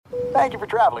Thank you for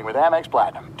traveling with Amex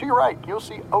Platinum. To your right, you'll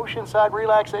see oceanside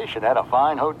relaxation at a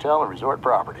fine hotel and resort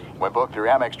property. When booked through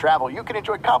Amex Travel, you can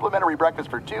enjoy complimentary breakfast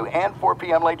for 2 and 4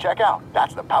 p.m. late checkout.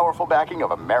 That's the powerful backing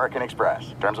of American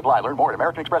Express. Terms apply. Learn more at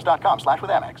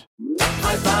americanexpress.com/withAmex.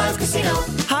 High Five Casino.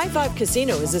 High Five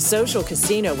Casino is a social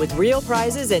casino with real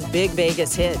prizes and big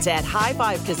Vegas hits at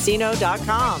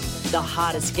highfivecasino.com. The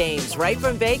hottest games right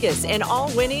from Vegas, and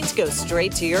all winnings go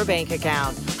straight to your bank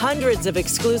account. Hundreds of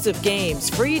exclusive games,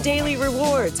 free daily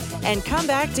rewards, and come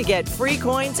back to get free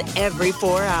coins every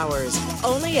 4 hours.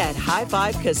 Only at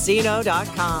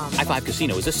highfivecasino.com. High Five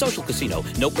Casino is a social casino.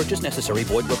 No purchase necessary.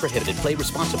 Void where prohibited. Play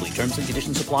responsibly. Terms and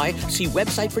conditions apply. See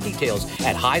website for details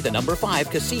at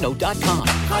high5casino.com.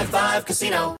 High Five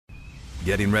Casino.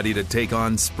 Getting ready to take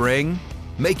on spring?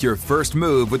 Make your first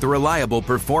move with the reliable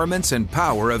performance and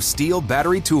power of Steel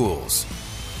battery tools.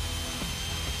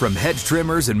 From hedge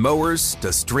trimmers and mowers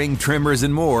to string trimmers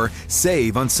and more,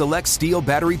 save on select Steel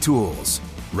battery tools.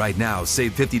 Right now,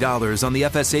 save $50 on the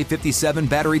FSA 57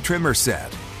 battery trimmer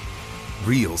set.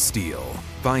 Real Steel.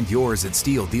 Find yours at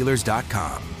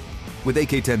steeldealers.com. With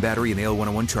AK-10 battery and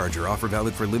AL101 charger, offer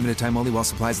valid for limited time only while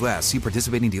supplies last. See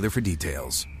participating dealer for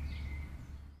details.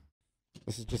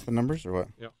 This is just the numbers or what?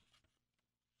 Yep.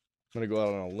 I'm going to go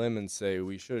out on a limb and say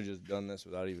we should have just done this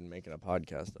without even making a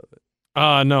podcast of it.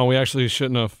 No, we actually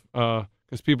shouldn't have,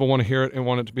 because people want to hear it and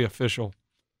want it to be official.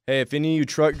 Hey, if any of you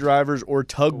truck drivers or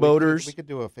tugboaters... We could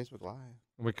do a Facebook Live.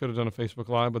 We could have done a Facebook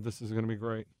Live, but this is going to be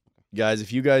great. Guys,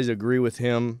 if you guys agree with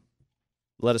him,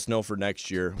 let us know for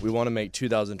next year. We want to make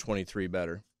 2023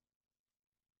 better.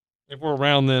 If we're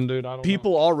around then, dude, I don't know.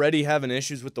 People already having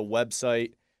issues with the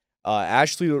website.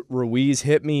 Ashley Ruiz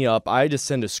hit me up. I just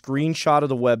sent a screenshot of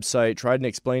the website, tried to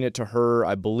explain it to her.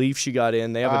 I believe she got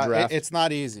in. They have a draft. It's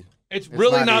not easy. It's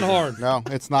really not easy. hard. No,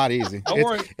 it's not easy. Don't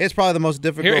worry. It's probably the most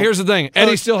difficult. Here's the thing.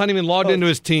 Eddie still hadn't even logged into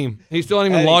his team. He still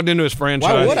hadn't even logged into his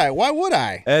franchise. Why would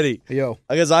I? Eddie. Yo.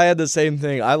 I guess I had the same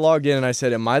thing. I logged in and I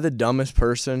said, am I the dumbest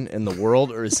person in the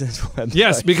world or is this website?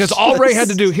 Yes, because all Ray had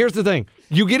to do, here's the thing.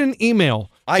 You get an email.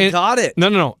 I got it.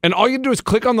 No. And all you do is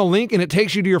click on the link and it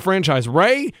takes you to your franchise.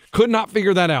 Ray could not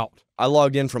figure that out. I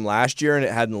logged in from last year and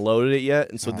it hadn't loaded it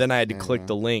yet, and so then I had to click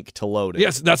the link to load it.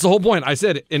 Yes, that's the whole point. I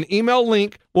said an email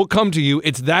link will come to you.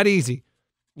 It's that easy.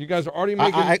 You guys are already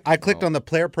making... I clicked on the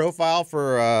player profile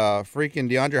for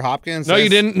freaking DeAndre Hopkins. No, you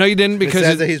didn't. No, you didn't because... It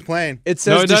says that he's playing. It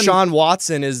says Deshaun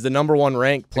Watson is the number 1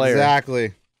 ranked player.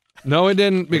 Exactly. No, it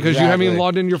didn't because you haven't even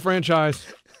logged into your franchise.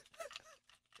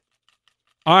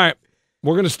 All right.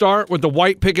 We're going to start with the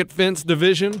white picket fence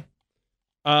division.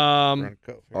 Are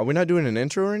we not doing an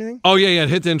intro or anything? Oh, yeah.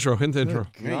 Hit the intro.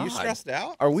 Man, you stressed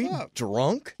out? Are we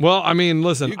drunk? Well, I mean,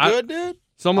 listen. You good, dude?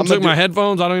 Someone took my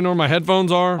headphones. I don't even know where my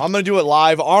headphones are. I'm going to do it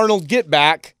live. Arnold, get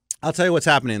back. I'll tell you what's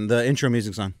happening. The intro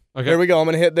music's on. Okay. Here we go. I'm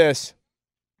going to hit this.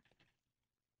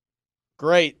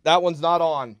 Great. That one's not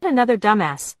on. Another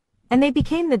dumbass. And they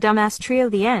became the dumbass trio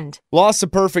the end. Lost a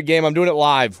perfect game. I'm doing it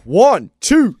live. 1,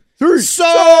 2, 3.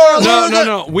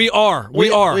 No. We are.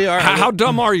 How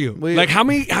dumb are you?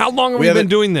 How long have we been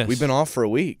doing this? We've been off for a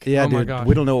week. Yeah, my dude. God.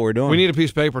 We don't know what we're doing. We need a piece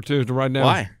of paper, too, to write down.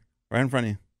 Why? Right in front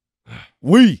of you.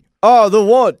 We are the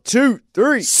 1, 2,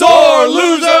 3. Sore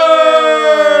losers!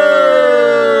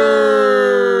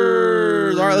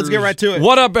 All right, let's get right to it.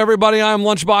 What up, everybody? I'm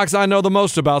Lunchbox. I know the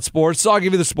most about sports, so I'll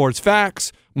give you the sports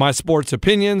facts, my sports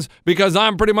opinions, because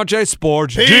I'm pretty much a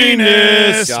sports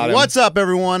genius. What's up,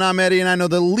 everyone? I'm Eddie, and I know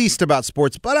the least about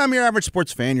sports, but I'm your average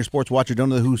sports fan, your sports watcher. Don't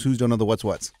know the who's, don't know the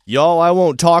what's. Y'all, I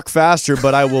won't talk faster,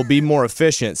 but I will be more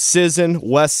efficient. Sisson,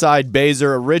 Westside,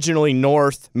 Baser, originally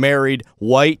North, married,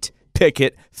 white,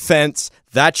 picket, fence.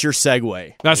 That's your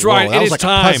segue. That's right. Whoa, that it was is like a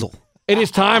time. puzzle. It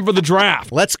is time for the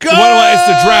draft. Let's go! It's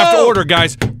the draft order,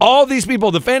 guys. All these people,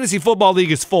 the Fantasy Football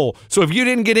League is full. So if you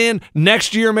didn't get in,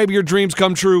 next year maybe your dreams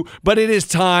come true. But it is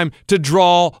time to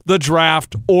draw the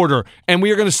draft order. And we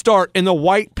are going to start in the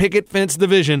white picket fence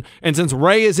division. And since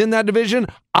Ray is in that division,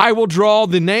 I will draw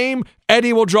the name.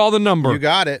 Eddie will draw the number. You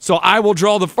got it. So I will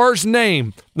draw the first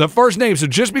name. The first name. So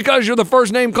just because you're the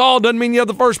first name called doesn't mean you have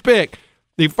the first pick.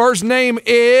 The first name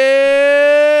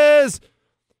is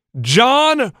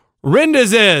John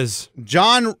Rendezes.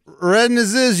 John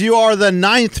Rendezes, you are the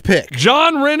 9th pick.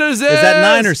 John Rendezes. Is that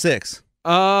 9 or 6?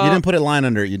 You Uh, didn't put a line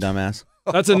under it, you dumbass.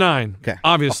 That's a 9. Okay.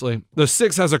 Obviously. The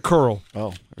 6 has a curl.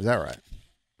 Oh, is that right?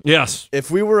 Yes.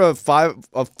 If we were a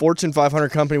Fortune 500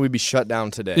 company, we'd be shut down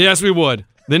today. Yes, we would.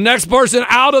 The next person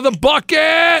out of the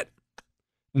bucket,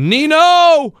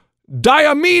 Nino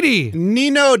Diamidi.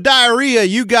 Nino Diarrhea,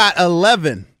 you got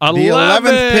 11. 11. The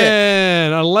 11th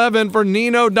pick. 11 for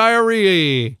Nino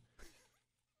Diarrhea.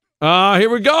 Here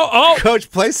we go. Oh,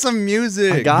 Coach, play some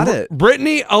music. I got it.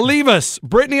 Brittany Olivas.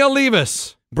 Brittany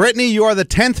Olivas. Brittany, you are the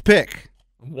 10th pick.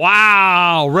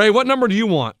 Wow. Ray, what number do you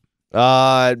want?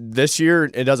 This year,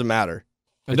 it doesn't matter.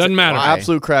 It doesn't matter.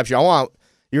 Absolute crapshoot.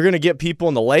 You're going to get people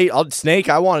in the late. Snake,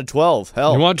 I wanted 12.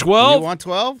 Hell. You want 12? You want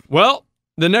 12? Well,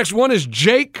 the next one is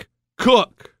Jake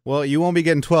Cook. Well, you won't be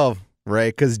getting 12, Ray,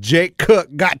 because Jake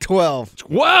Cook got 12.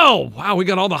 12. Wow, we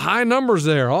got all the high numbers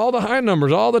there. All the high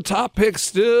numbers. All the top picks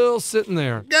still sitting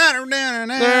there. Got her down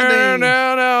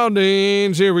Now,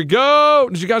 Deans. Here we go.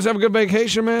 Did you guys have a good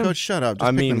vacation, man? Coach, shut up. Just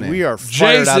I pick the mean, name. we are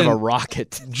fired out of a Jason.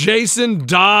 rocket. Jason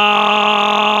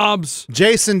Dobbs.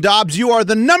 Jason Dobbs, you are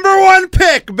the number 1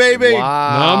 pick, baby.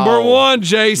 Wow. Number 1,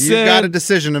 Jason. You got a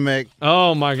decision to make.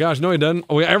 Oh, my gosh. No, he doesn't.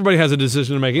 Oh, everybody has a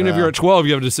decision to make. Even if you're at 12,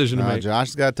 you have a decision to make. Josh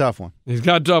has got a tough one. He's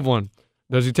got a tough one.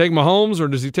 Does he take Mahomes or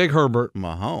does he take Herbert?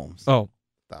 Mahomes. Oh.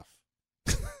 Tough.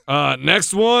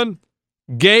 Next one,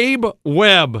 Gabe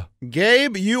Webb.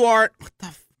 Gabe, you are. What the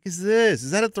f is this?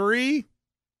 Is that a 3?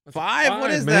 5?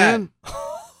 What is man. that?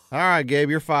 All right, Gabe,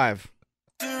 you're 5.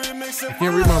 I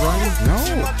can't read my writing.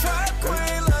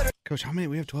 No. Coach, how many?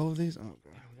 We have 12 of these? Oh,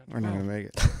 God. We're not going to make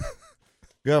it.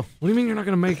 Go. What do you mean you're not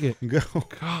going to make it? Go.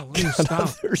 God, let me stop.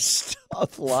 There's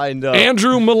stuff lined up.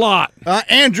 Andrew Malott.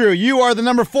 Andrew, you are the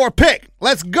number 4 pick.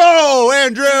 Let's go,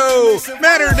 Andrew.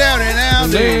 Matter down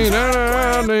and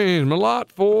down. Malott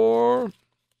for.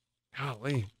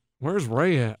 Golly, where's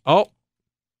Ray at? Oh,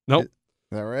 nope. Is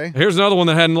that right? Here's another one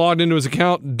that hadn't logged into his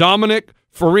account. Dominic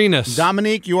Farinas.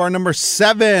 Dominique, you are number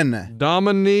 7.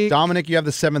 Dominic, you have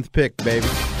the 7th pick, baby.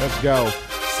 Let's go.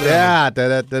 Yeah.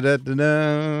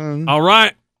 Da-da-da-da-da-da. All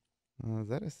right. Is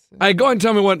that a 6? Hey, go ahead and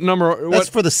tell me what number. That's What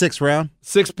for the 6th round.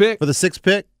 6th pick? For the 6th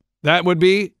pick. That would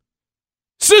be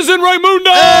Susan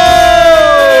Raimundo.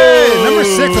 Hey! Number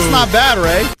 6. That's not bad,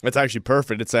 Ray. It's actually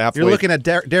perfect. It's a halfway. You're looking at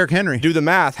Derrick Henry. Do the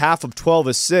math. Half of 12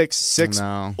 is 6. 6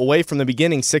 No. away from the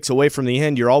beginning, 6 away from the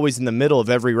end. You're always in the middle of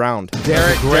every round.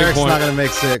 Derrick's point. not going to make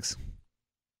 6.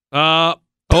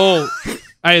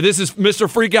 Hey, this is Mr.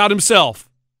 Freak Out himself.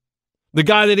 The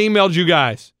guy that emailed you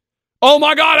guys. Oh,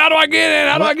 my God, how do I get in?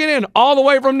 How do I get in? All the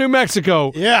way from New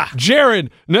Mexico. Yeah.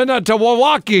 Jared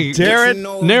Nanatawawaki. Jared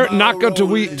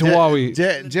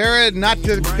Nakatawawi. Jared, not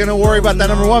going to worry about that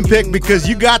number 1 pick because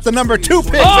you got the number 2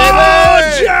 pick, Oh,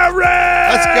 baby.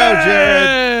 Jared! Let's go,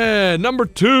 Jared. Number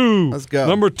 2. Let's go.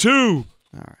 Number 2.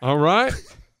 All right.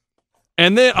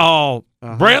 And then,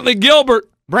 Brantley Gilbert.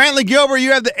 Brantley Gilbert,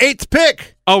 you have the 8th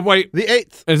pick. Oh, wait. The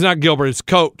 8th. It's not Gilbert. It's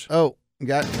Coat. Oh,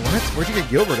 got what? Where'd you get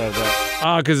Gilbert out of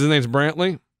that? Because his name's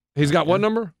Brantley. He's got what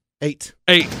number? 8.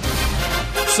 8.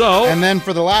 So, And then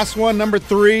for the last one, number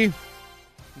 3.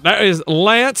 that is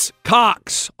Lance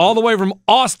Cox, all the way from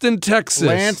Austin, Texas.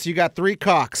 Lance, you got 3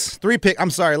 Cox. 3 pick.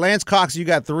 I'm sorry, Lance Cox, you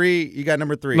got 3. You got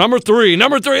number 3. Number 3. There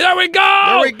we go.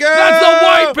 There we go. That's the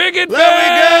white picket fence. There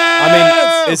we go.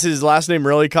 I mean, is his last name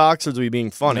really Cox, or is he being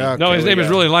funny? Okay, No, his name is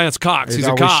really Lance Cox. He's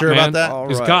Are a we cop, sure man. about that? All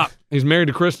He's a right. cop. He's married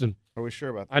to Kristen. Are we sure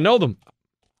about that? I know them.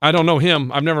 I don't know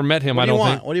him. I've never met him. What I do you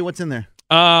don't want? What's in there?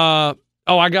 think.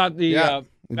 I got the Yeah.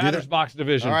 Do batter's that. box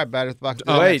division. All right, batter's box.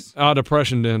 Wait.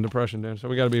 Depression den. So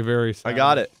we got to be very. I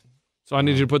got it. So I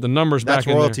need you to put the numbers That's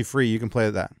back in royalty free. You can play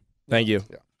that. Thank you.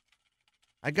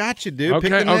 I got you, dude. there. Pick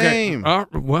the name.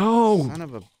 Whoa. Son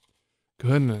of a.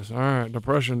 Goodness. All right.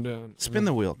 Depression den. Spin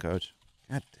the wheel, coach.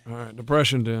 God damn. All right.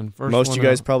 Depression den. First Most one of you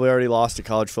guys out. probably already lost to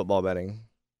college football betting.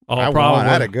 Oh, I probably. won.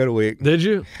 I had a good week. Did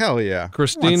you? Hell yeah.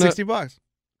 Christina- Won $60.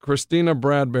 Christina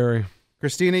Bradbury.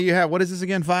 Christina, you have, what is this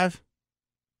again, 5?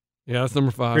 Yeah, that's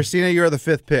number 5. Christina, you're the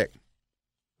 5th pick.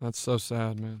 That's so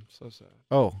sad, man. So sad.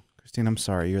 Oh, Christina, I'm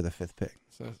sorry. You're the 5th pick.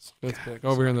 That's 5th pick.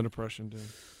 Over here in the depression den.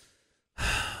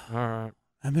 All right.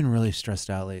 I've been really stressed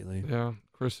out lately. Yeah.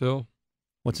 Chris Hill.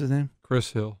 What's his name?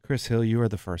 Chris Hill. Chris Hill, you are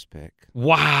the 1st pick.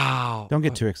 Wow. Don't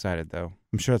get too excited, though.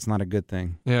 I'm sure it's not a good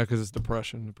thing. Yeah, because it's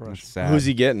depression. It's Depression. sad. Who's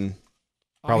he getting?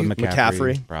 Probably Oh,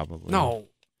 McCaffrey? Probably. No.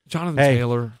 Jonathan Hey.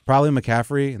 Taylor. Probably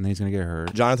McCaffrey, and then he's going to get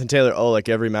hurt. Jonathan Taylor. Oh, like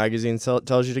every magazine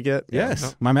tells you to get? Yes. No.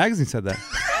 My magazine said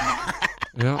that.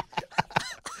 Yeah.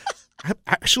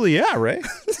 Actually, yeah, Ray.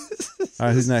 All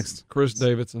right, who's next? Chris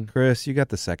Davidson. Chris, you got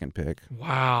the 2nd pick.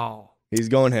 Wow. He's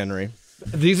going Henry.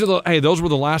 Those were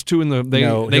the last two in the they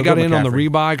No, they he'll got go in on the McCaffrey.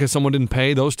 rebuy because someone didn't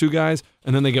pay those 2 guys,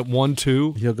 and then they get 1,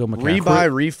 2. He'll go McCaffrey.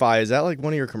 Rebuy, refi. Is that like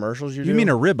one of your commercials you do? You mean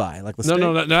a ribeye, like the steak?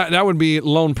 No, that would be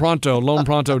Loan Pronto,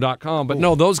 loanpronto.com. But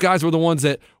no, those guys were the ones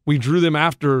that we drew them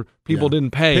after people Yeah.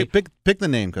 didn't pay. Pick the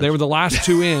name, coach. They were the last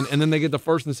 2 in, and then they get the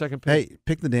 1st and 2nd pick. Hey,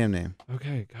 pick the damn name.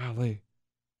 Okay, golly.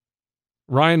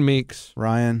 Ryan Meeks.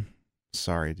 Ryan,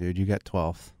 sorry, dude. You got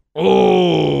 12th.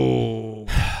 Oh.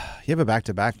 You have a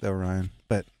back-to-back, though, Ryan.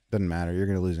 But doesn't matter. You're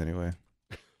going to lose anyway.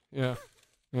 Yeah.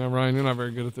 Yeah, Ryan, you're not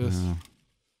very good at this. No.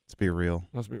 Let's be real.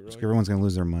 Let's be real. Everyone's going to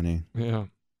lose their money.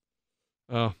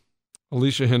 Yeah.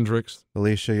 Alicia Hendricks.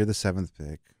 Alicia, you're the 7th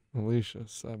pick. Alicia,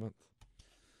 7th.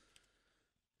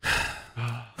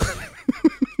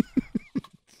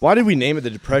 Why did we name it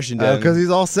the Depression Den? Because he's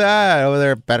all sad over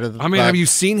there. Better than have you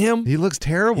seen him? He looks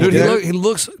terrible. Dude, he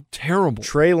looks terrible.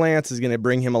 Trey Lance is going to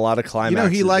bring him a lot of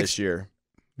climaxes this year.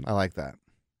 I like that.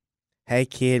 Hey,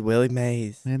 kid, Willie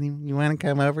Mays. You want to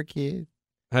come over, kid?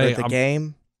 Hey,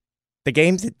 game? The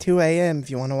game's at 2 a.m. if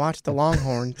you want to watch the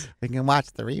Longhorns. We can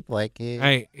watch the replay, kid.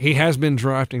 Hey, he has been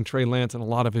drafting Trey Lance in a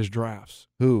lot of his drafts.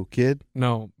 Who, kid?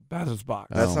 No, Batter's box.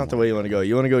 That's not the way you want to go.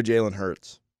 You want to go Jalen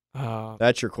Hurts.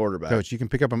 That's your quarterback. Coach, you can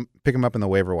pick him up in the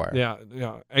waiver wire. Yeah.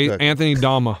 Anthony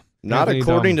Dama. Not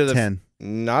according to the 10.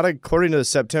 Not according to the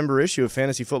September issue of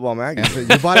Fantasy Football Magazine.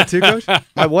 You bought it too, Coach?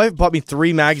 My wife bought me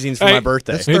 3 magazines for my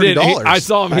birthday. That's $30. I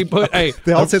saw him. He put they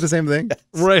all say the same thing.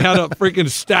 Ray had a freaking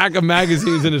stack of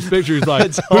magazines in his picture. He's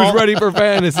like, "Who's ready for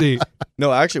fantasy?"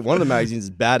 No, actually, one of the magazines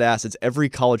is badass. It's every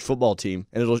college football team,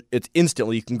 and it's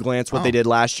instantly you can glance what they did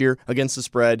last year against the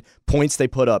spread, points they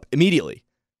put up immediately.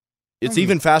 It's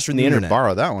even faster than the internet.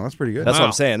 Borrow that one. That's pretty good. That's what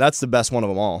I'm saying. That's the best one of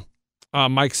them all.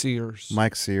 Mike Sears.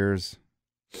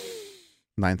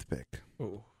 9th pick.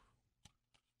 Ooh.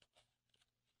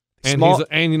 And he's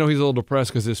a little depressed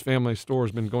because his family store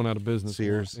has been going out of business.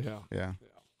 Sears. Yeah.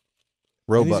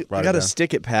 Roebuck. He got a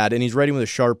stick-it pad, and he's writing with a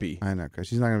Sharpie. I know, because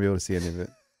she's not going to be able to see any of it.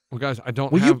 Well, guys, I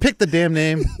don't. Will you pick the damn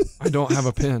name? I don't have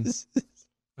a pen.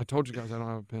 I told you guys I don't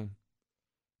have a pen.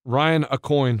 Ryan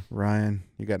Acoin. Ryan,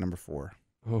 you got number 4.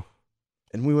 Oh.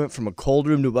 And we went from a cold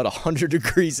room to about 100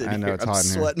 degrees in here. I know, it's I'm hot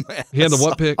in here. sweating my ass He had the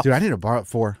what pick? Dude, I need to borrow it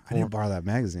 4. I need to borrow that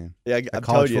magazine. Yeah, I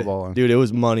told you. Football one. Dude, it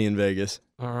was money in Vegas.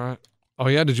 All right. Oh,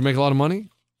 yeah? Did you make a lot of money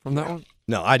from that one?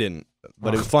 No, I didn't.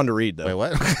 But it was fun to read, though. Wait,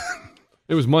 what?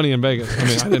 It was money in Vegas. I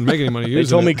mean, I didn't make any money using it. They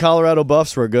told me Colorado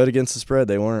Buffs were good against the spread.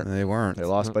 They weren't. They weren't. They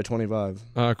lost by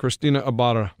 25. Christina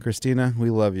Ibarra. Christina, we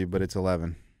love you, but it's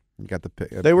 11. You got the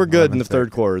pick. They were good in the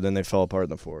third quarter, then they fell apart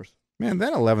in the fourth. Man,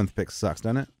 that 11th pick sucks,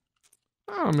 doesn't it?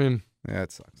 I mean. Yeah,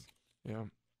 it sucks. Yeah.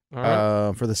 All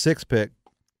right. For the 6th pick.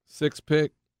 6th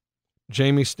pick,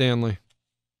 Jamie Stanley.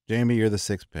 Jamie, you're the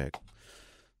 6th pick.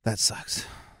 That sucks.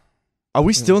 Are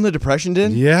we still in the Depression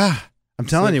Den? Yeah. I'm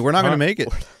telling you, we're not going to make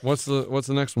it. What's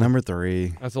the next one? Number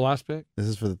 3. That's the last pick? This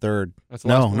is for the 3rd. That's the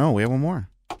last one? No, we have one more.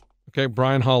 Okay,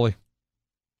 Brian Hawley.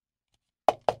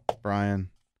 Brian.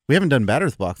 We haven't done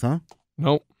batter's box, huh?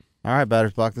 Nope. All right,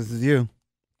 batter's box, this is you.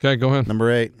 Okay, go ahead.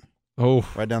 Number 8. Oh.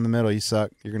 Right down the middle. You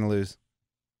suck. You're going to lose.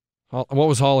 What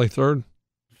was Hawley, 3rd?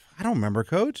 I don't remember,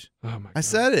 Coach. Oh, my God. I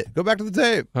said it. Go back to the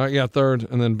tape. All right, yeah,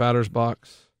 3rd, and then batter's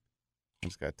box. I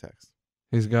just got a text.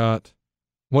 He's got,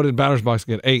 what did batter's box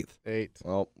get? 8th. 8.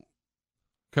 Well.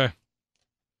 Okay.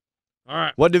 All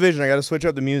right. What division? I got to switch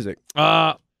up the music.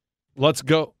 Let's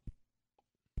go.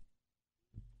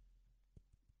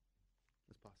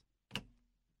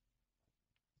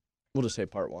 We'll just say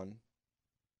part 1.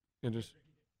 Yeah, just,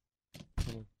 I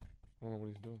don't know what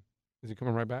he's doing. Is he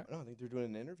coming right back? I think they're doing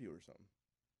an interview or something.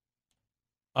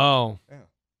 Oh.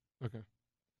 Yeah. Okay.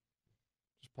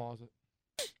 Just pause it.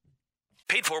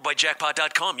 Paid for by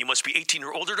Jackpot.com. You must be 18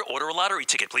 or older to order a lottery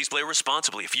ticket. Please play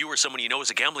responsibly. If you or someone you know has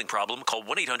a gambling problem, call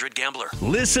 1-800-GAMBLER.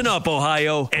 Listen up,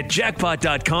 Ohio. At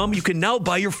Jackpot.com, you can now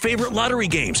buy your favorite lottery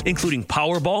games, including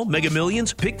Powerball, Mega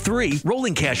Millions, Pick 3,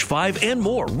 Rolling Cash 5, and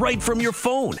more, right from your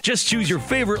phone. Just choose your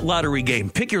favorite lottery game,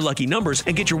 pick your lucky numbers,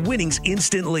 and get your winnings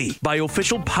instantly. Buy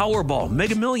official Powerball,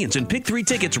 Mega Millions, and Pick 3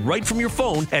 tickets right from your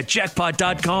phone at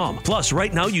Jackpot.com. Plus,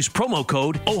 right now, use promo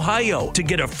code OHIO to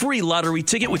get a free lottery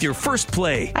ticket with your first play.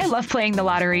 I love playing the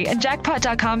lottery, and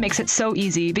Jackpot.com makes it so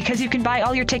easy because you can buy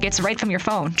all your tickets right from your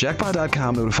phone.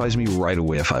 Jackpot.com notifies me right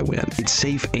away if I win. It's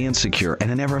safe and secure,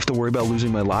 and I never have to worry about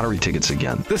losing my lottery tickets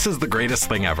again. This is the greatest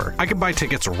thing ever. I can buy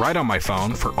tickets right on my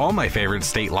phone for all my favorite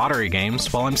state lottery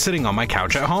games while I'm sitting on my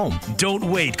couch at home. Don't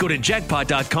wait. Go to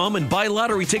Jackpot.com and buy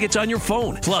lottery tickets on your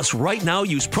phone. Plus, right now,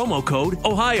 use promo code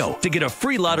OHIO to get a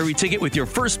free lottery ticket with your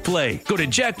first play. Go to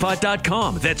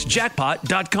Jackpot.com. That's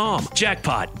Jackpot.com.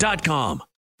 Jackpot.com.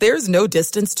 There's no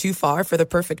distance too far for the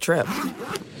perfect trip.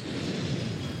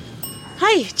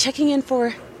 Hi, checking in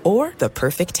for... Or the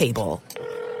perfect table.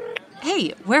 Hey,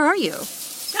 where are you?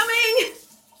 Coming!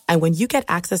 And when you get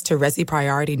access to Resi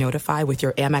Priority Notify with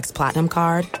your Amex Platinum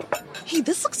card... Hey,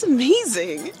 this looks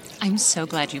amazing. I'm so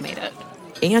glad you made it.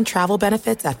 And travel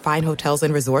benefits at fine hotels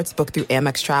and resorts booked through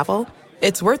Amex Travel,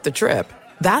 it's worth the trip.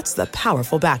 That's the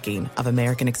powerful backing of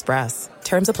American Express.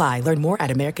 Terms apply. Learn more at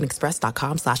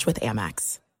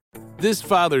americanexpress.com/withAmex. This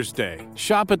Father's Day,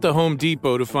 shop at the Home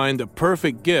Depot to find the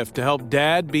perfect gift to help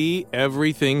Dad be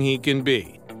everything he can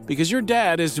be. Because your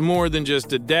dad is more than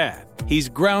just a dad. He's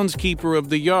groundskeeper of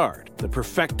the yard, the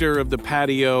perfecter of the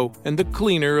patio, and the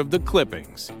cleaner of the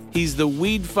clippings. He's the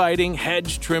weed-fighting,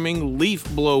 hedge-trimming,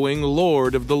 leaf-blowing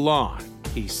lord of the lawn.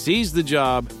 He sees the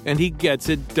job, and he gets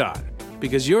it done.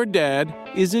 Because your dad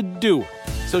is a doer.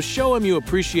 So show him you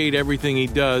appreciate everything he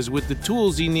does with the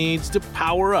tools he needs to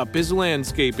power up his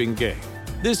landscaping game.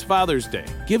 This Father's Day,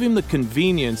 give him the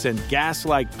convenience and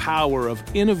gas-like power of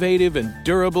innovative and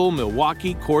durable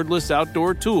Milwaukee cordless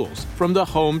outdoor tools from the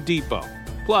Home Depot.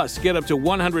 Plus, get up to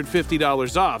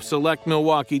 $150 off select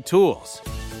Milwaukee tools.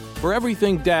 For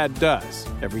everything Dad does,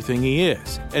 everything he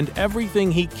is, and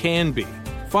everything he can be,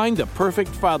 find the perfect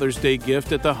Father's Day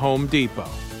gift at the Home Depot.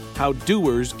 How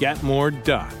doers get more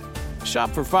done.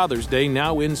 Shop for Father's Day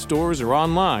now in stores or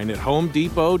online at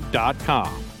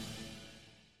homedepot.com.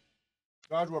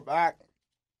 Guys, we're back.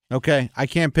 Okay, I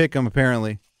can't pick them,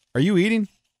 apparently. Are you eating?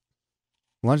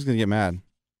 Lunch's going to get mad.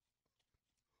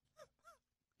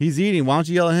 He's eating. Why don't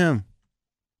you yell at him?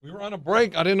 We were on a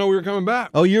break. I didn't know we were coming back.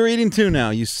 Oh, you're eating too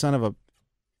now, you son of a...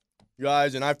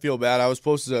 Guys, and I feel bad.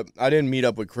 I didn't meet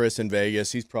up with Chris in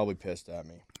Vegas. He's probably pissed at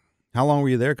me. How long were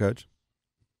you there, Coach?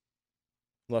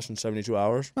 Less than 72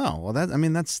 hours. Oh, well, that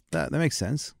makes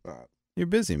sense. You're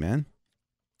busy, man.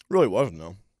 Really wasn't,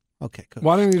 though. Okay, Coach.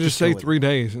 Why didn't you just say 3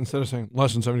 days instead of saying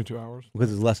less than 72 hours?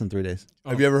 Because it's less than 3 days.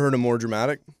 Have you ever heard a more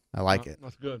dramatic? I like it.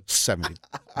 That's good.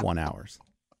 71 hours.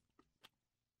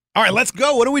 All right, let's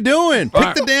go. What are we doing?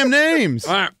 Pick the damn names.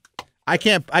 All right. I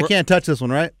can't touch this one,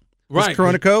 right? Right. This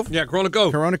Corona Cove? Yeah, Corona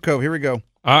Cove. Corona Cove. Here we go.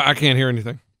 I can't hear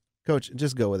anything. Coach,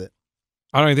 just go with it.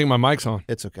 I don't even think my mic's on.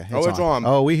 It's okay. It's on.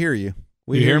 Oh, we hear you.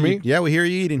 You hear me? Yeah, we hear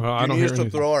you eating. I Do don't you hear need us to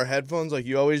anything. throw our headphones like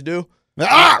you always do?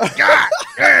 Ah, God,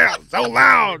 yeah, so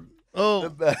loud. Oh,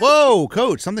 whoa,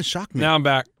 Coach, something shocked me. Now I'm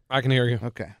back. I can hear you.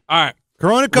 Okay. All right.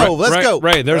 Corona Cove, let's Ray, go.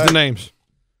 Ray, there's the names.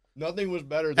 Nothing was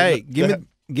better than Hey,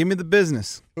 give me the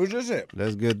business. Who's this it?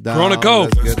 Let's get down. Corona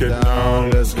Cove. Let's get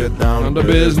down. Let's get down Down to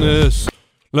business.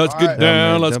 Let's get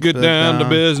down. Let's get down to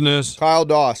business. Kyle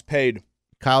Doss, paid.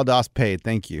 Kyle Doss paid.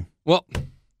 Thank you. Well,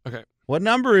 okay. What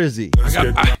number is he?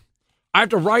 I have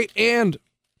to write and.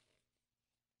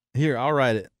 Here, I'll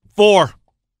write it. 4.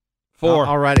 4.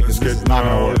 I'll write it because this is not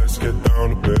going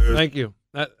to work. Thank you.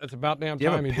 That's about damn Do you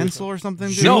time. have a pencil or something?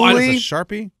 No, I Julie? just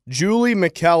Sharpie? Julie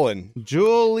McKellen.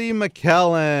 Julie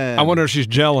McKellen. I wonder if she's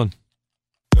gelling.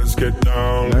 Let's get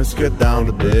down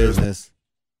to business.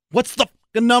 What's the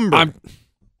fucking number?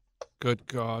 Good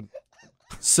God.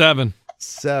 7.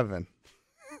 7.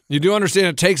 You do understand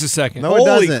it takes a second. No, it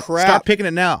doesn't. Crap. Stop picking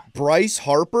it now. Bryce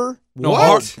Harper? No,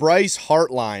 What? Bryce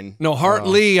Hartline. No,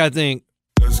 Hartley, I think.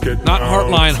 Not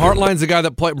Hartline. Hartline's the guy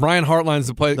that played. Brian Hartline's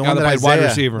the guy that played wide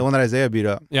receiver. The one that Isaiah beat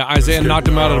up. Yeah, Isaiah knocked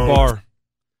him out at a bar.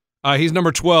 He's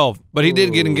number 12, but he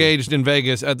did get engaged in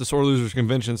Vegas at the Sore Losers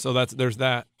Convention, so there's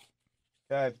that.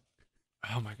 Okay.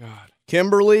 Oh, my God.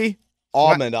 Kimberly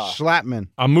Almeda. Schlappman.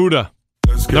 Amuda.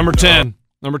 Number 10.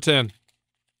 Number 10.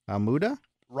 Amuda?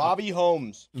 Robbie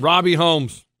Holmes. Robbie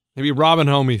Holmes. Maybe Robin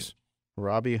Homies.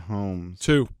 Robbie Holmes.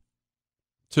 2.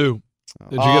 Did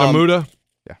you get Amuda?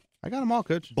 Yeah. I got them all,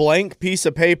 Coach. Blank piece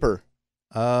of paper.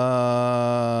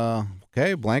 Okay,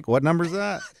 blank. What number is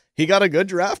that? He got a good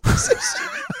draft position.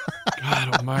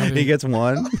 God almighty. He gets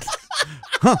 1.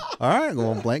 Huh. All right,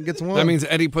 well, blank gets 1. That means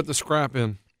Eddie put the scrap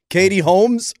in. Katie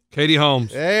Holmes. Katie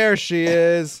Holmes. There she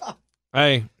is.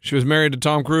 Hey, she was married to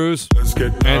Tom Cruise,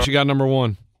 and she got number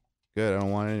 1. Good, I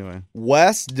don't want it anyway.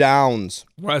 Wes Downs.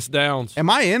 Wes Downs. Am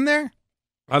I in there?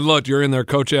 I looked. You're in there,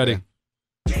 Coach Eddie.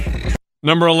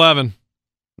 Number 11.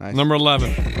 Nice. Number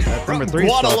 11. That's number 3.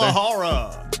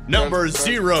 Guadalajara, number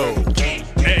 0,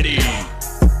 Eddie.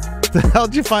 The hell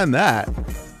did you find that?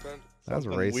 That was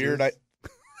racist. Weird.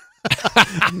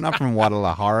 I'm not from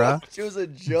Guadalajara. It was a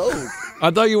joke.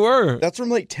 I thought you were. That's from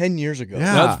like 10 years ago.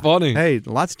 Yeah. That's funny. Hey,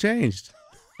 lots changed.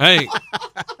 Hey,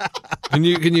 can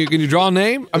you draw a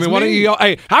name? I It's mean, why don't me. you yell?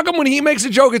 Hey, how come when he makes a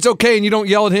joke, it's okay and you don't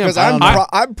yell at him? Because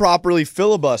I'm properly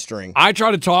filibustering. I try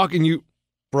to talk and you.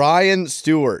 Brian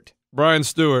Stewart. Brian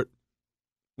Stewart.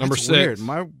 Number That's 6. Weird.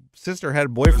 My sister had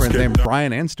boyfriends named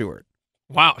Brian and Stewart.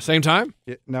 Wow, same time?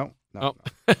 Yeah, no. Oh.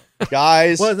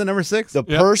 Guys. What is it, number 6? The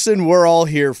person we're all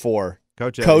here for.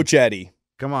 Coach Eddie. Coach Eddie.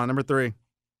 Come on, number 3.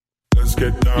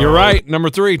 You're right. Number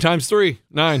 3 times 3,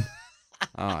 9.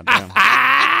 Oh, damn.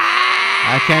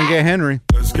 I can't get Henry.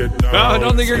 No, I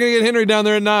don't think you're going to get Henry down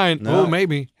there at 9. No. Oh,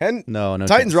 maybe. No.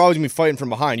 Titans are always going to be fighting from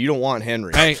behind. You don't want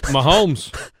Henry. Hey,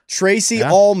 Mahomes. Tracy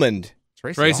Almond.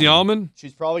 Tracy Allman.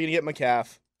 She's probably going to get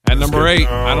McCaff. At number 8.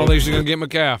 I don't think she's going to get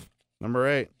McCaff. Number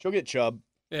 8. She'll get Chubb.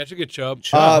 Yeah, she'll get Chubb.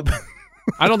 Chubb.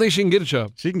 I don't think she can get a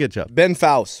Chub. She can get Chubb. Ben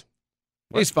Faust.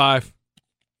 He's 5.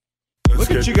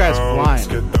 Look at you guys flying.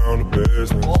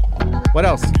 What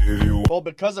else? Well,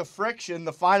 because of friction,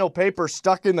 the final paper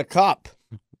stuck in the cup.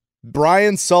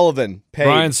 Brian Sullivan paid.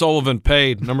 Brian Sullivan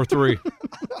paid. Number 3.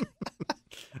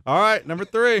 All right, number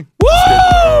 3. Woo!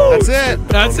 That's it.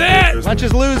 That's it.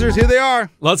 Lunches losers. Here they are.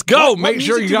 Let's go. What Make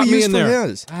sure you music got did we me use in for there.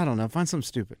 his? I don't know. Find something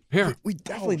stupid. Here. We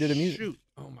definitely did a music. Shoot.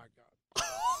 Oh, my God.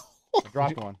 I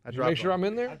dropped one. Make sure I'm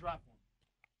in there.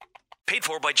 Paid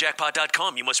for by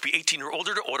Jackpot.com. You must be 18 or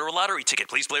older to order a lottery ticket.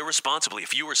 Please play responsibly.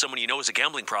 If you or someone you know has a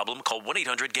gambling problem, call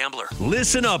 1-800-GAMBLER.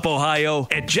 Listen up, Ohio.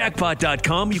 At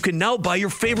Jackpot.com, you can now buy your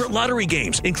favorite lottery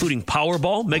games, including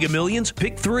Powerball, Mega Millions,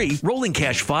 Pick 3, Rolling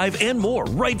Cash 5, and more,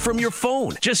 right from your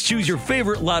phone. Just choose your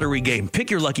favorite lottery game, pick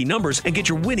your lucky numbers, and get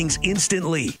your winnings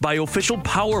instantly. Buy official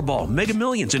Powerball, Mega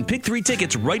Millions, and Pick 3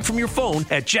 tickets right from your phone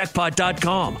at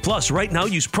Jackpot.com. Plus, right now,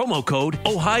 use promo code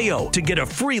OHIO to get a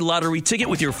free lottery ticket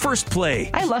with your first play.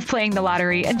 I love playing the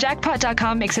lottery, and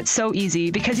Jackpot.com makes it so easy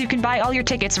because you can buy all your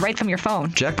tickets right from your phone.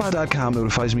 Jackpot.com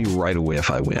notifies me right away if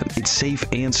I win. It's safe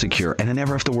and secure, and I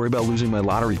never have to worry about losing my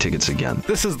lottery tickets again.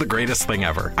 This is the greatest thing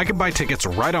ever. I can buy tickets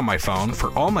right on my phone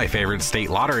for all my favorite state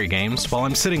lottery games while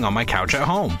I'm sitting on my couch at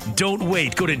home. Don't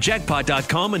wait. Go to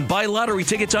Jackpot.com and buy lottery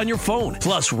tickets on your phone.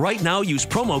 Plus, right now, use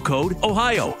promo code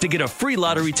OHIO to get a free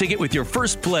lottery ticket with your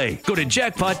first play. Go to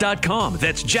Jackpot.com.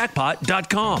 That's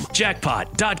Jackpot.com.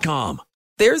 Jackpot.com.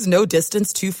 There's no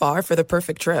distance too far for the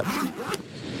perfect trip.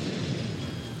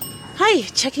 Hi,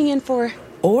 checking in for...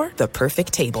 Or the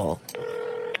perfect table.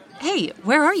 Hey,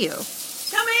 where are you?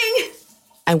 Coming!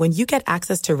 And when you get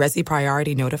access to Resi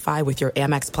Priority Notify with your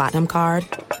Amex Platinum card...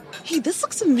 Hey, this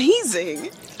looks amazing.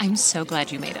 I'm so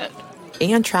glad you made it.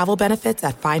 And travel benefits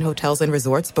at fine hotels and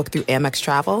resorts booked through Amex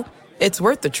Travel, it's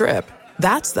worth the trip.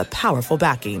 That's the powerful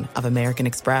backing of American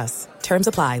Express. Terms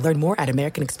apply. Learn more at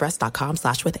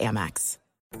americanexpress.com/withAmex.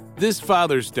 This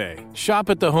Father's Day, shop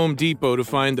at the Home Depot to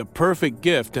find the perfect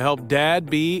gift to help Dad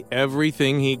be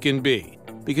everything he can be.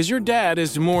 Because your dad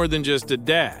is more than just a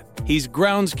dad. He's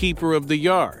groundskeeper of the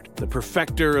yard, the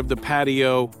perfecter of the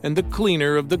patio, and the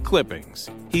cleaner of the clippings.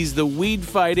 He's the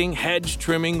weed-fighting,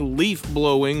 hedge-trimming,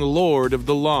 leaf-blowing lord of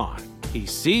the lawn. He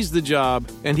sees the job,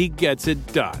 and he gets it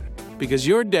done. Because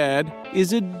your dad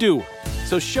is a doer.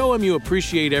 So show him you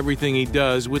appreciate everything he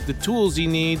does with the tools he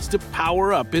needs to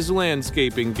power up his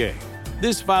landscaping game.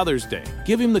 This Father's Day,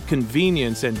 give him the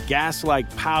convenience and gas-like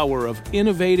power of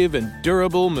innovative and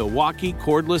durable Milwaukee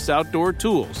cordless outdoor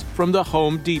tools from the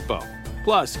Home Depot.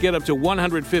 Plus, get up to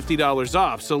 $150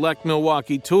 off select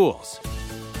Milwaukee tools.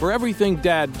 For everything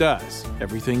Dad does,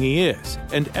 everything he is,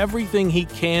 and everything he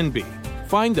can be,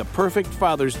 find the perfect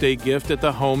Father's Day gift at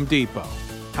the Home Depot.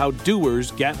 How doers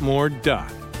get more done.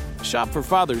 Shop for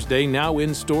Father's Day now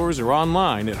in stores or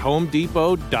online at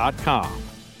HomeDepot.com.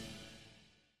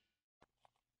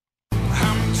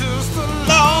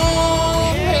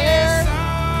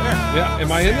 Yeah,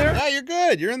 am I in there? Yeah, you're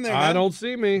good. You're in there, man. I don't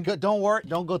see me. Good. Don't worry.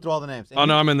 Don't go through all the names. And Oh,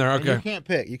 no, I'm in there. Okay. You can't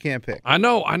pick. You can't pick. I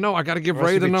know. I got to give Or else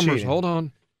Ray you'd the be numbers. cheating. Hold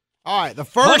on. All right, the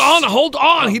first. Hold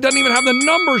on. He doesn't even have the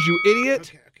numbers, you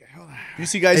idiot. You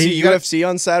see guys Hey, see you got- UFC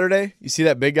on Saturday? You see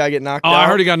that big guy get knocked Oh, out? I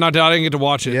heard he got knocked out. I didn't get to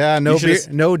watch it. Yeah, no You beer,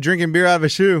 should've- no drinking beer out of a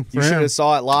shoe. You for should him. have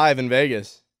saw it live in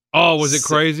Vegas. Oh, was it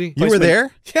crazy? You were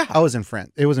there? Yeah. I was in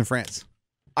France. It was in France.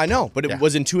 I know, but it Yeah.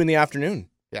 was in 2 p.m.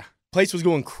 Yeah. Place was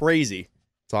going crazy.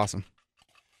 It's awesome.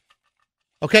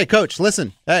 Okay, Coach,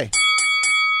 listen. Hey,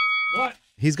 What?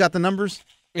 he's got the numbers.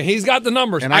 He's got the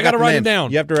numbers. And I got to the write it names.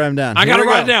 down. You have to write them down. I got to Here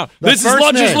we write it go. down. The This is first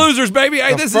Lunches name. Losers, baby.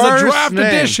 Hey, The this is a first draft name.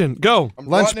 edition. Go. I'm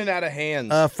Lunch- running out of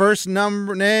hands. First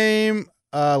number name,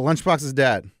 Lunchbox's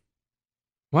dad.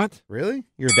 What? Really?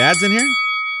 Your dad's in here?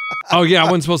 Oh, yeah. I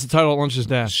wasn't supposed to title it Lunch's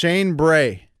Dad. Shane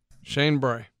Bray. Shane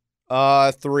Bray.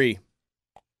 3.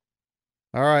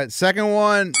 All right, second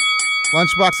one,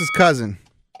 Lunchbox's cousin,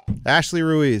 Ashley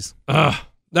Ruiz.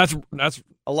 That's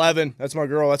 11. That's my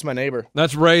girl. That's my neighbor.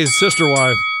 That's Ray's sister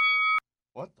wife.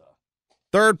 What the?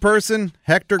 Third person,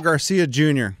 Hector Garcia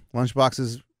Jr.,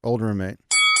 Lunchbox's old roommate.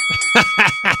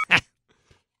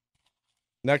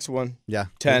 Next one. Yeah.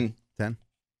 10. 10.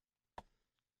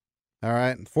 All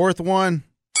right. Fourth one,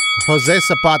 Jose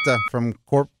Zapata from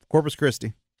Corpus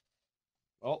Christi.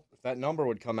 Well, if that number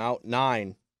would come out,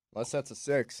 9. Unless that's a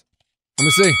 6. Let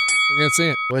me see. I can't see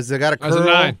it. Was it got a That's a curl?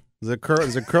 9. Is it curl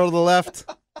to the left?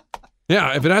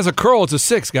 Yeah, if it has a curl, it's a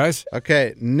 6, guys.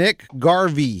 Okay. Nick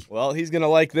Garvey. Well, he's going to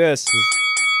like this.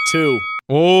 2.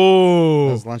 Oh.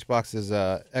 That's Lunchbox's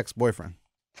ex-boyfriend.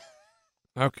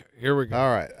 Okay, here we go. All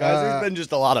right. Guys, there's been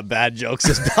just a lot of bad jokes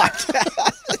this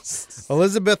podcast.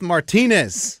 Elizabeth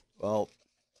Martinez. Well,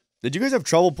 did you guys have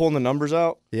trouble pulling the numbers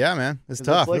out? Yeah, man. It's 'Cause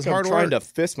tough. Like It's I'm hard trying work. to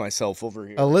fist myself over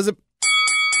here. Elizabeth.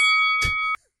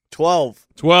 12.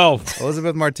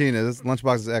 Elizabeth Martinez.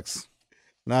 Lunchbox's ex.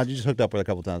 Nah, you just hooked up with her a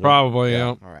couple times. Right? Probably, yeah.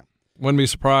 All right. Wouldn't be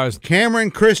surprised.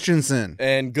 Cameron Christensen.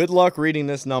 And good luck reading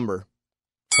this number.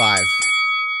 5.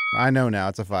 I know now.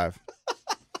 It's a 5.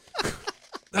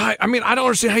 I mean, I don't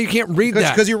understand how you can't read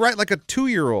that. Because you write like a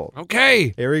 2-year-old.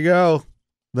 Okay. Here we go.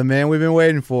 The man we've been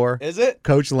waiting for. Is it?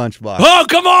 Coach Lunchbox. Oh,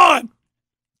 come on!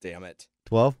 Damn it.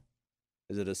 12?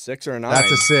 Is it a 6 or a 9?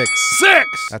 That's a 6.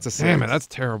 6! That's a 6. Damn it, that's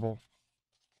terrible.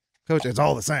 Coach, it's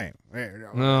all the same.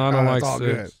 No, I don't like it's all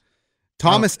 6. good.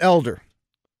 Thomas Elder.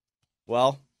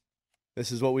 Well,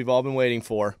 this is what we've all been waiting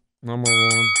for. Number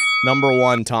 1. Number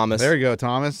 1, Thomas. There you go,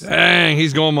 Thomas. Dang,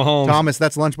 he's going Mahomes. Thomas,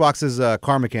 that's Lunchbox's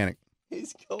car mechanic.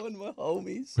 He's going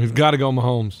Mahomes. We've got to go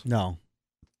Mahomes. No.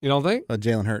 You don't think?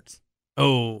 Jalen Hurts.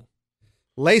 Oh.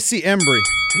 Lacey Embry.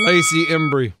 Lacey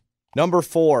Embry. Number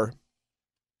 4.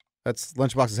 That's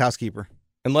Lunchbox's housekeeper.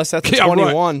 Unless that's a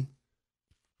 21. Right.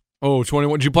 Oh,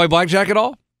 21. Did you play blackjack at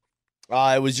all?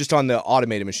 It was just on the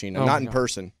automated machine, Oh, not my in God.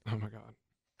 person. Oh, my God.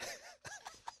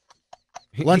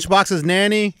 Lunchbox's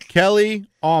nanny, Kelly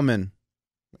Allman.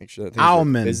 Make sure that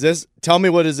Allman. Is this? Tell me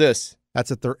what is this?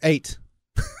 That's a 8.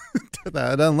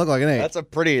 That doesn't look like an 8. That's a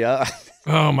pretty.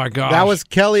 Oh, my gosh. That was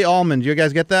Kelly Allman. Do you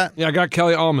guys get that? Yeah, I got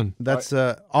Kelly Allman. That's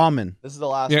Allman. This is the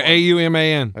last Yeah, one.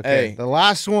 A-U-M-A-N. Okay, Hey. the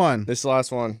last one. This is the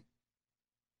last one.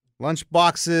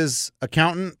 Lunchbox's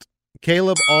accountant,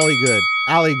 Caleb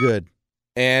Allygood.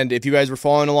 And if you guys were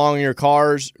following along in your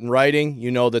cars and writing,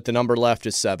 you know that the number left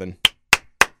is 7.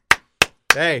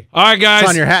 Hey. All right, guys. It's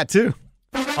on your hat, too.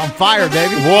 On fire,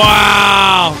 baby.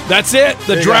 Wow. That's it. The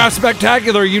There you draft go.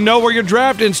 spectacular. You know where you're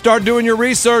drafting. Start doing your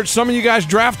research. Some of you guys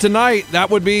draft tonight. That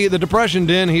would be the Depression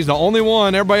Den. He's the only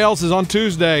one. Everybody else is on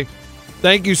Tuesday.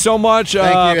 Thank you so much.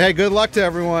 Thank you. Hey, good luck to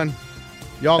everyone.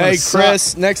 Y'all Hey, gonna suck.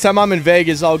 Chris, next time I'm in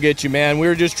Vegas, I'll get you, man. We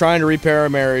were just trying to repair our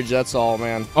marriage. That's all,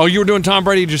 man. Oh, you were doing Tom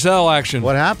Brady Giselle action.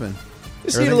 What happened?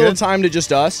 Just need a Everything little good? time to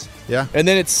just us. Yeah. And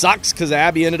then it sucks because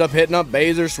Abby ended up hitting up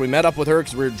Baser, so we met up with her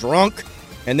because we were drunk.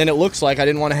 And then it looks like I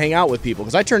didn't want to hang out with people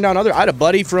because I turned down I had a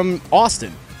buddy from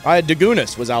Austin. I had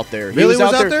Dagunas was out there. Really was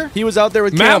out there? He was out there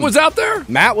with Matt Kim. was out there?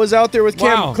 Matt was out there with Kim.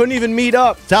 Wow. Couldn't even meet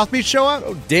up. South Beach show up?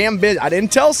 Oh, damn bit. I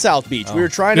didn't tell South Beach. We were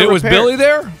trying to It was repair. Billy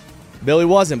there? Billy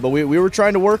wasn't, but we were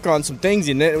trying to work on some things.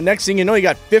 And next thing you know, you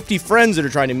got 50 friends that are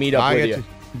trying to meet up I with get you.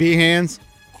 B hands.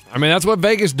 I mean, that's what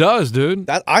Vegas does, dude.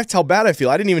 That's how bad I feel.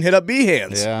 I didn't even hit up B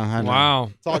hands. Yeah, I know.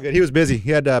 Wow. It's all good. He was busy.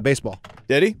 He had baseball.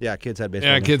 Did he? Yeah, kids had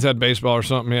baseball. Yeah, kids had baseball or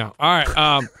something, yeah. All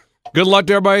right. Good luck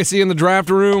to everybody. See you in the draft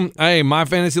room. Hey,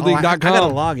 myfantasyleague.com. I got to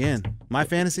log in. My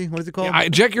Fantasy? What is it called?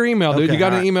 Check your email, dude. Okay, You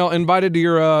got all an right. email invited to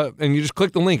your, and you just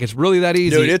click the link. It's really that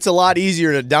easy. Dude, it's a lot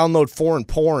easier to download foreign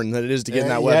porn than it is to get in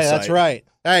that website. Yeah, that's right.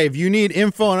 Hey, if you need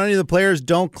info on any of the players,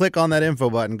 don't click on that info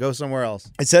button. Go somewhere else.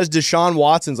 It says Deshaun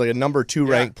Watson's like a number 2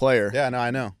 ranked player. Yeah, no, I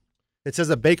know. It says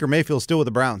that Baker Mayfield's still with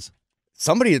the Browns.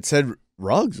 Somebody had said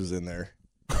Ruggs was in there.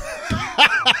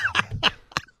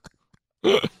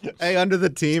 Hey, under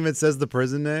the team, it says the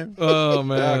prison name. Oh,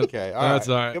 man. Okay, all That's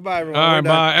right. all right. Goodbye, everyone. All right, We're done.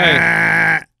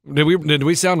 bye. Hey, did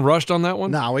we sound rushed on that one?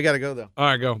 No, we got to go, though. All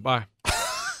right, go. Bye.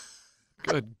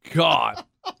 Good God.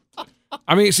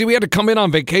 I mean, see, we had to come in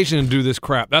on vacation and do this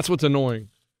crap. That's what's annoying.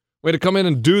 We had to come in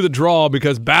and do the draw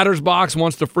because Batter's Box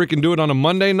wants to freaking do it on a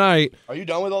Monday night. Are you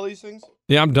done with all these things?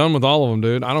 Yeah, I'm done with all of them,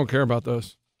 dude. I don't care about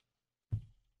those.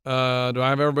 Do I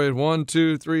have everybody 1,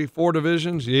 2, 3, 4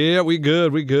 divisions? Yeah, we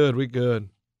good. We good. We good.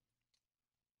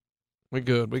 We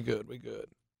good. We good. We good.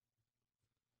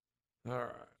 All right.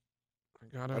 I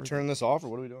got I everything. turn this off, or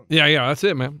what are we doing? Yeah, that's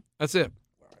it, man. That's it.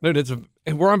 Dude,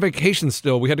 we're on vacation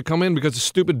still. We had to come in because of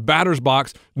stupid Batter's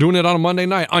Box doing it on a Monday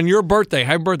night. On your birthday.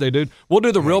 Happy birthday, dude. We'll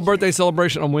do the real birthday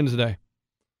celebration on Wednesday.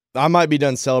 I might be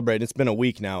done celebrating. It's been a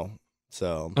week now,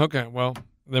 so. Okay, well,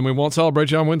 then we won't celebrate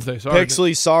you on Wednesday. Sorry.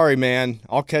 Pixley, sorry, man.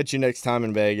 I'll catch you next time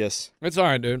in Vegas. It's all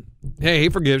right, dude. Hey, he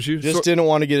forgives you. Just didn't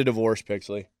want to get a divorce,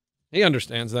 Pixley. He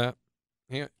understands that.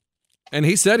 And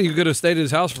he said he could have stayed at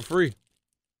his house for free.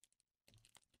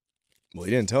 Well,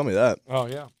 he didn't tell me that. Oh,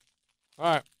 yeah.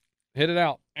 All right. Hit it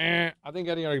out. I think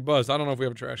Eddie already buzzed. I don't know if we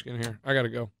have a trash can here. I got to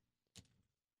go.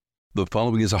 The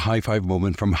following is a high five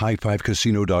moment from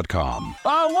highfivecasino.com.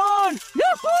 I won!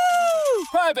 Yahoo!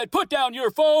 Private, put down your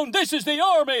phone. This is the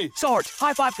Army. Sarge,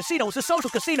 High Five Casino is a social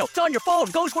casino. It's on your phone.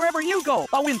 Goes wherever you go.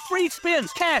 I win free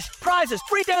spins, cash, prizes,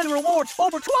 free daily rewards,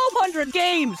 over 1,200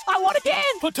 games. I won again.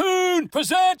 Platoon,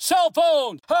 present cell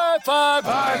phone. High Five.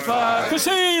 High Five.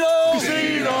 Casino.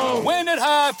 Casino. Win at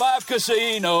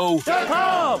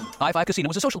highfivecasino.com. High Five Casino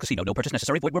is a social casino. No purchase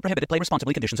necessary. Void where prohibited. Play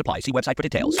responsibly. Conditions apply. See website for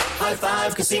details. High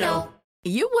Five Casino.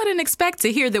 You wouldn't expect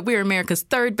to hear that we're America's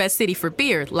third best city for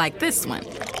beer like this one.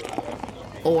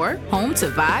 or home to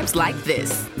vibes like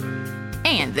this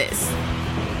and this.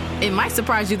 It might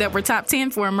surprise you that we're top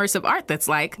 10 for immersive art that's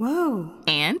like, whoa,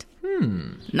 and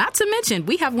not to mention,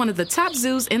 we have one of the top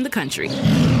zoos in the country.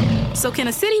 So can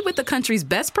a city with the country's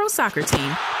best pro soccer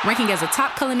team, ranking as a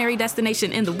top culinary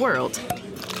destination in the world,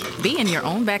 be in your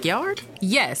own backyard?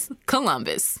 Yes,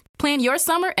 Columbus. Plan your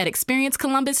summer at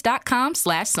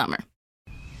experiencecolumbus.com/summer.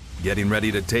 Getting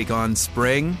ready to take on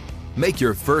spring? Make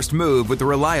your first move with the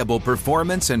reliable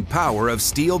performance and power of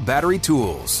Steel battery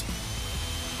tools.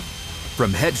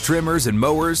 From hedge trimmers and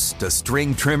mowers to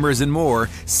string trimmers and more,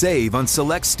 save on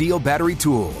select Steel battery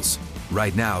tools.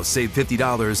 Right now, save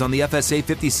 $50 on the FSA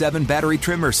 57 battery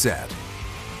trimmer set.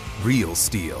 Real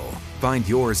Steel. Find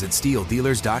yours at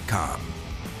steeldealers.com.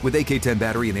 With AK-10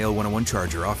 battery and AL101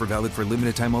 charger, offer valid for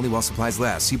limited time only while supplies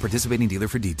last. See participating dealer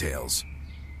for details.